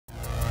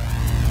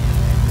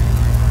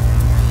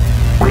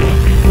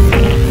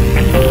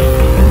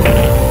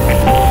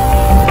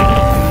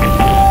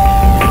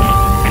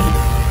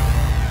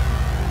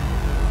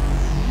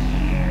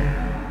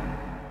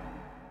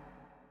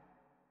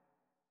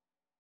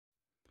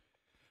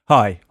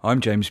Hi,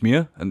 I'm James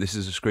Muir, and this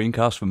is a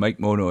screencast for Make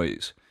More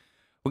Noise.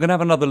 We're going to have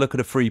another look at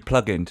a free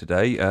plugin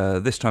today.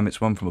 This time it's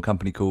one from a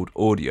company called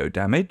Audio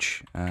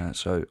Damage.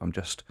 So I'm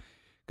just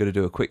going to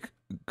do a quick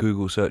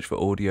Google search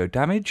for Audio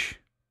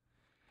Damage,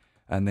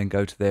 and then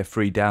go to their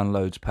free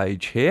downloads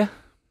page here.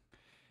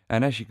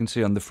 And as you can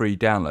see on the free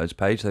downloads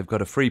page, they've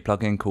got a free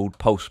plugin called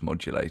Pulse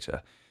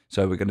Modulator.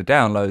 So we're going to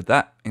download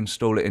that,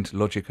 install it into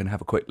Logic, and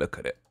have a quick look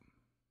at it.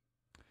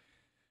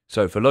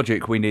 So for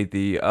Logic, we need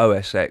the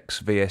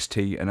OSX,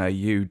 VST and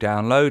AU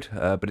download,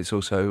 but it's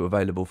also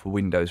available for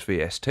Windows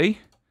VST.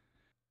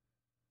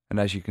 And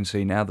as you can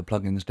see now, the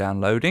plugin's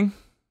downloading.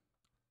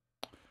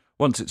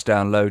 Once it's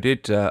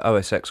downloaded,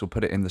 OSX will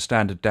put it in the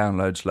standard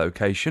downloads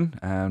location,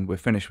 and we're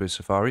finished with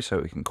Safari, so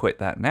we can quit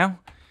that now.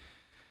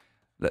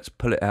 Let's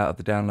pull it out of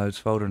the downloads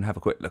folder and have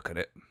a quick look at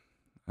it.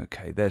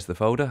 Okay, there's the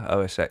folder,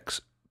 OSX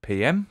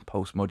PM,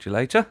 Pulse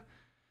Modulator.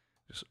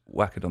 Just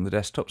whack it on the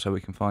desktop so we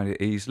can find it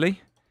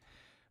easily.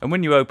 And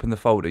when you open the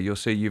folder, you'll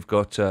see you've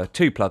got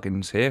two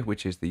plugins here,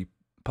 which is the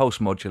Pulse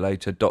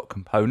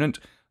Modulator.component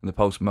and the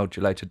Pulse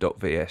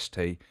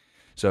Modulator.vst.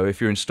 So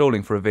if you're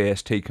installing for a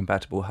VST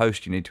compatible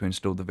host, you need to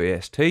install the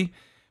VST.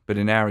 But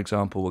in our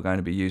example, we're going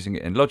to be using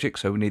it in Logic,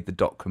 so we need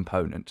the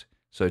 .component.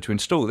 So to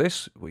install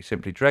this, we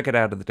simply drag it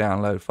out of the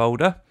download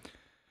folder,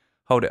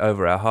 hold it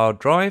over our hard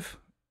drive,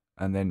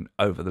 and then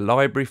over the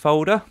library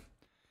folder,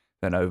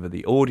 then over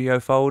the audio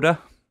folder,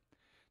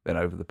 then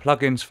over the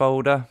plugins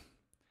folder,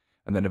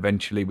 and then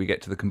eventually we get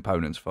to the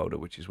components folder,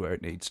 which is where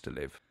it needs to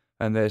live.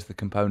 And there's the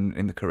component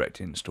in the correct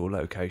install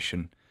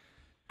location.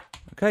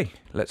 Okay,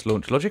 let's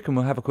launch Logic and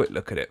we'll have a quick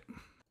look at it.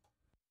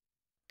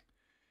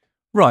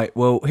 Right,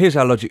 well, here's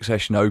our Logic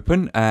session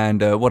open,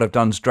 and what I've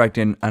done is dragged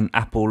in an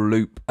Apple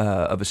loop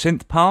of a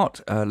synth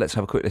part. Let's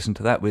have a quick listen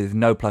to that with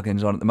no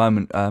plugins on at the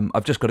moment.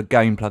 I've just got a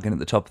gain plugin at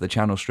the top of the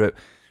channel strip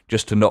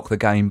just to knock the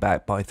gain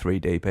back by 3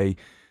 dB,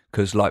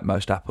 because like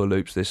most Apple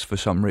loops, this for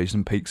some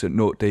reason peaks at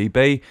 0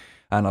 dB.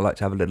 And I like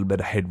to have a little bit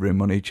of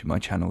headroom on each of my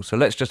channels. So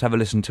let's just have a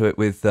listen to it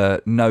with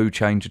no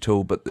change at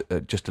all,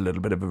 but just a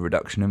little bit of a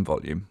reduction in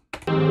volume.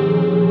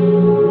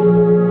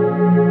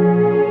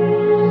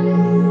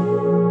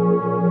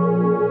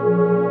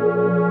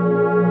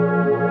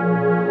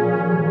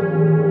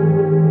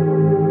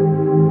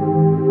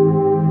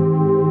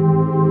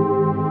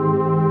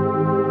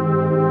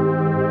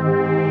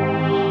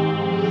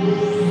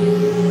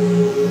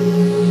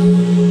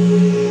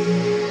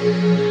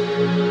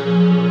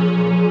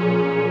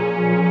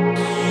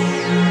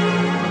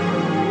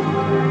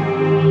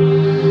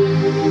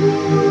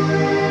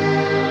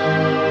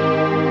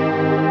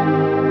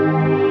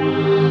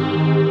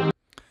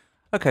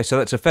 Okay, so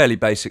that's a fairly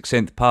basic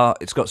synth part.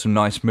 It's got some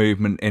nice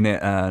movement in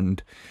it,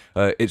 and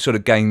it sort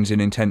of gains in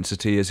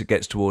intensity as it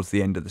gets towards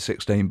the end of the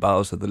 16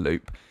 bars of the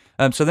loop.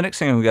 So the next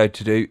thing I'm going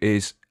to do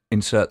is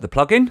insert the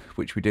plugin,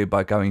 which we do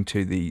by going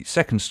to the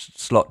second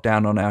slot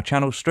down on our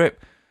channel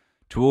strip,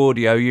 to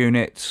audio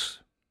units,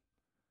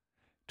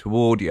 to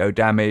audio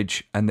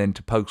damage, and then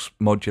to Pulse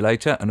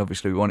Modulator. And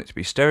obviously we want it to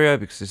be stereo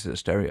because this is a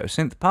stereo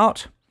synth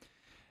part.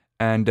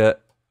 And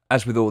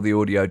as with all the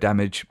Audio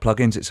Damage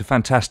plugins, it's a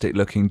fantastic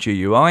looking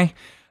GUI.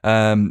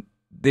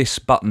 This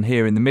button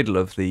here in the middle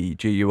of the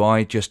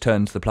GUI just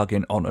turns the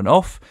plugin on and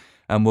off,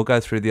 and we'll go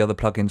through the other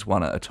plugins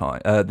one at a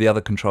time, the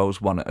other controls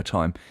one at a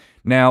time.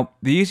 Now,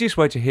 the easiest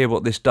way to hear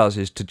what this does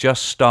is to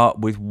just start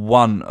with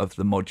one of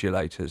the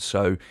modulators.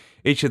 So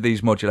each of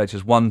these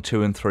modulators, 1,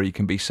 2, and 3,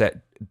 can be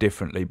set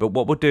differently. But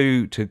what we'll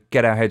do to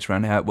get our heads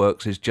around how it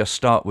works is just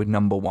start with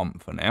number 1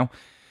 for now.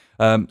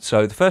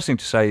 So the first thing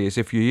to say is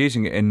if you're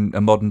using it in a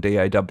modern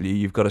DAW,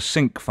 you've got a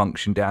sync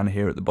function down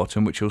here at the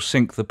bottom, which will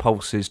sync the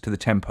pulses to the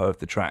tempo of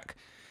the track.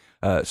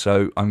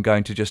 So I'm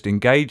going to just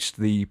engage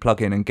the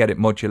plugin and get it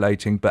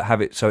modulating, but have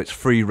it so it's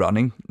free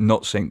running,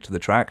 not synced to the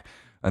track.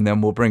 And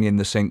then we'll bring in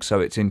the sync so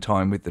it's in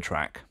time with the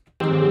track.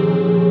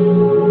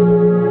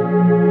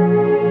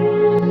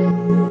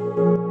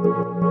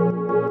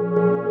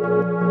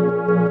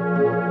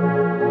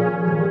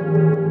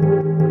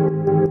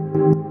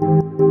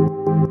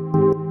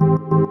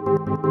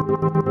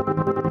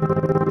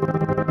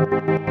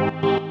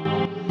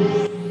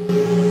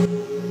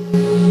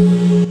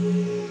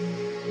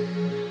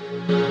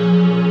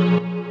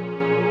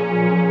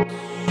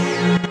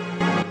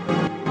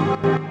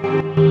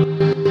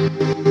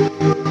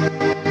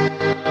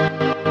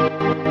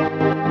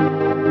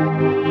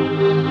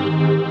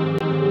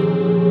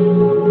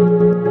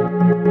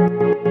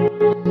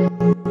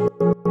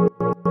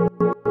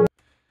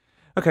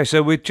 Okay,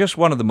 so with just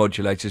one of the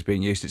modulators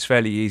being used, it's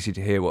fairly easy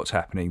to hear what's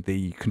happening.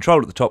 The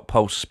control at the top,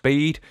 pulse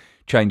speed,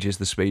 changes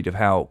the speed of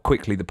how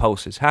quickly the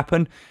pulses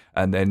happen,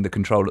 and then the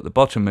control at the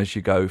bottom, as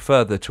you go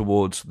further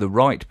towards the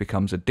right,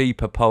 becomes a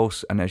deeper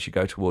pulse, and as you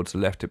go towards the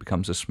left, it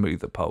becomes a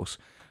smoother pulse.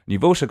 And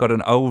you've also got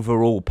an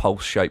overall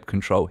pulse shape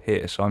control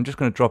here, so I'm just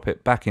going to drop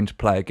it back into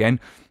play again,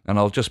 and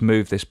I'll just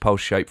move this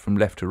pulse shape from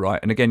left to right,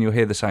 and again you'll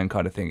hear the same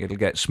kind of thing. It'll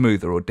get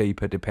smoother or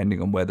deeper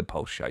depending on where the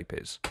pulse shape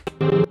is.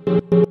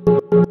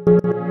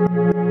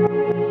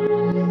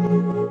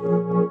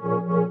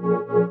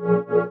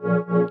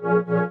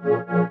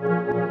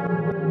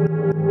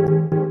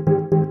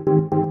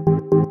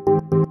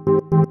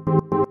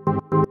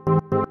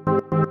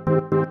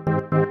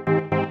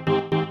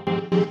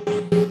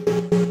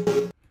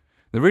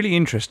 really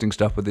interesting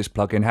stuff with this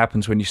plugin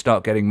happens when you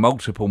start getting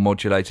multiple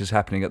modulators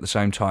happening at the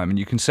same time, and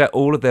you can set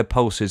all of their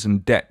pulses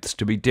and depths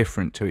to be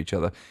different to each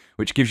other,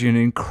 which gives you an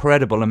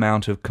incredible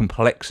amount of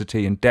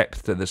complexity and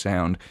depth to the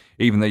sound,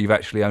 even though you've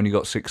actually only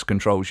got 6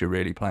 controls you're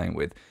really playing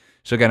with.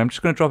 So again, I'm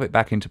just going to drop it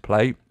back into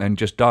play and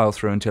just dial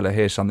through until I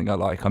hear something I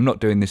like. I'm not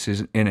doing this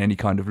in any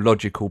kind of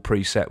logical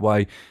preset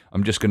way.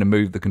 I'm just going to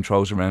move the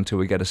controls around till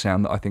we get a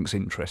sound that I think's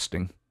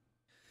interesting.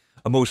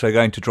 I'm also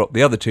going to drop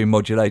the other 2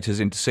 modulators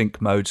into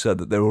sync mode so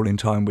that they're all in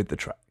time with the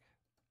track.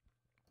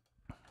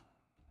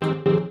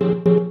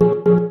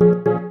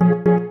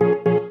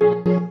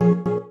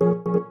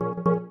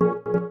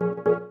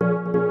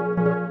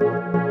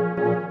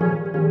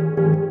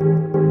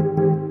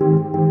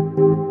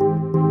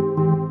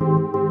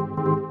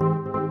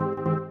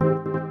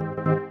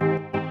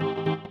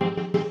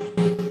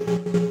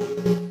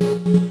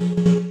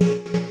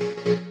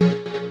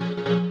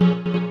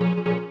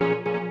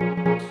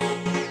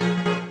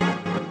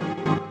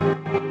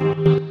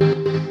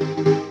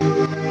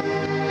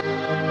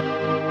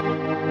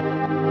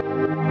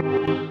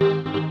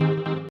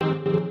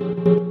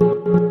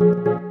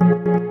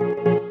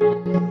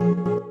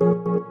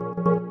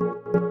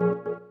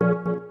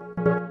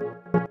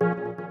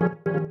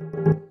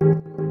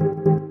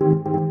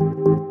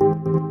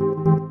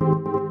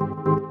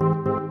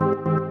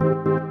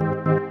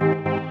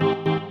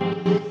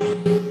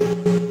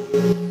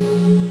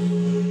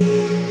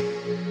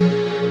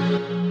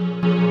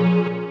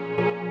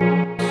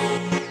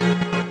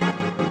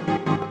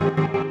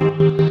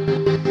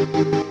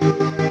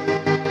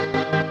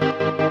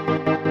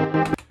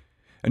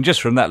 And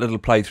just from that little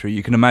playthrough,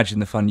 you can imagine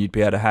the fun you'd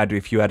be able to have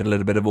if you had a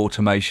little bit of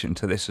automation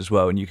to this as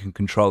well, and you can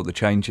control the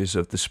changes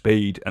of the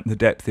speed and the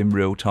depth in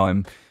real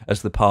time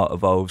as the part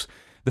evolves.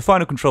 The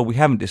final control we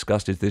haven't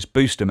discussed is this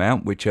boost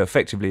amount, which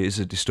effectively is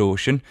a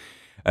distortion.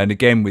 And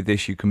again, with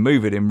this, you can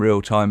move it in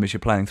real time as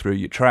you're playing through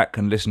your track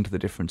and listen to the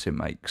difference it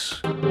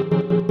makes.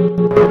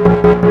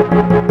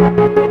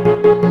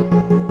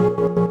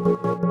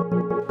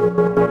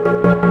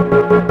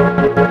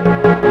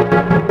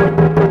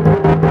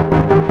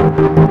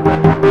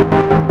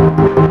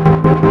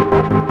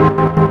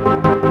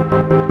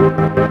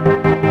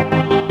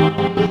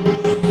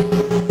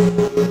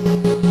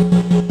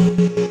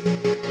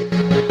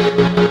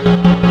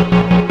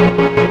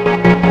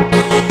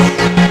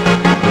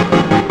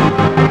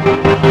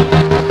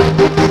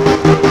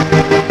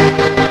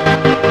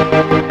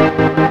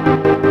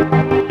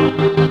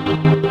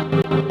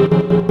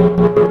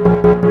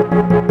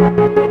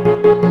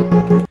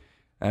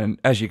 And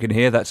as you can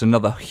hear, that's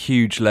another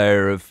huge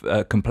layer of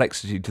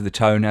complexity to the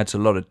tone, adds a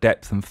lot of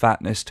depth and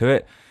fatness to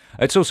it.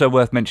 It's also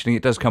worth mentioning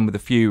it does come with a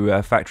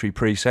few factory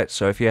presets,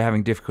 so if you're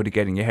having difficulty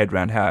getting your head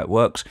around how it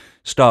works,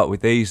 start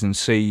with these and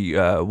see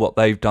what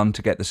they've done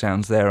to get the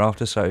sounds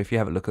thereafter. So if you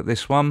have a look at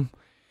this one,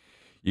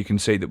 you can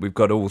see that we've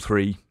got all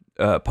 3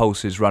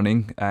 pulses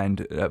running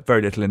and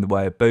very little in the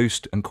way of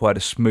boost and quite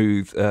a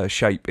smooth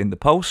shape in the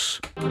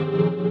pulse.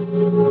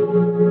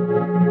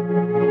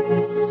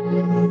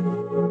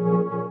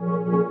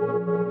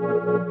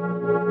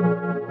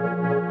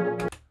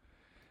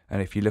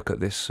 And if you look at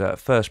this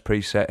first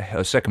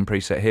preset, second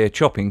preset here,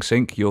 chopping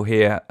sync, you'll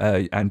hear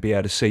and be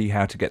able to see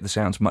how to get the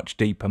sounds much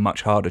deeper,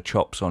 much harder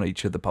chops on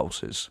each of the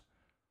pulses.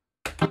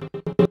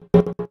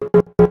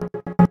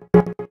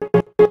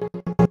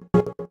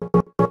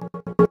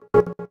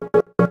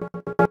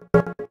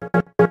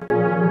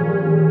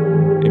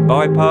 In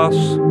bypass,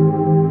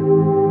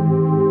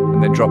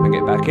 and then dropping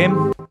it back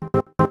in.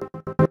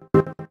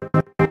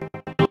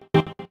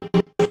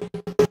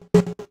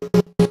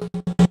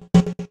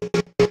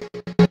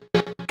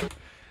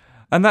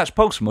 And that's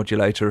Pulse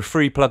Modulator, a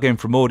free plugin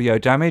from Audio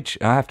Damage.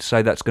 I have to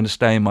say that's going to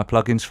stay in my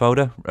plugins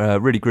folder.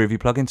 Really groovy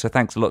plugin, so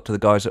thanks a lot to the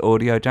guys at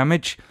Audio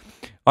Damage.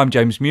 I'm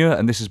James Muir,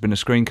 and this has been a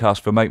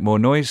screencast for Make More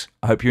Noise.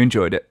 I hope you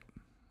enjoyed it.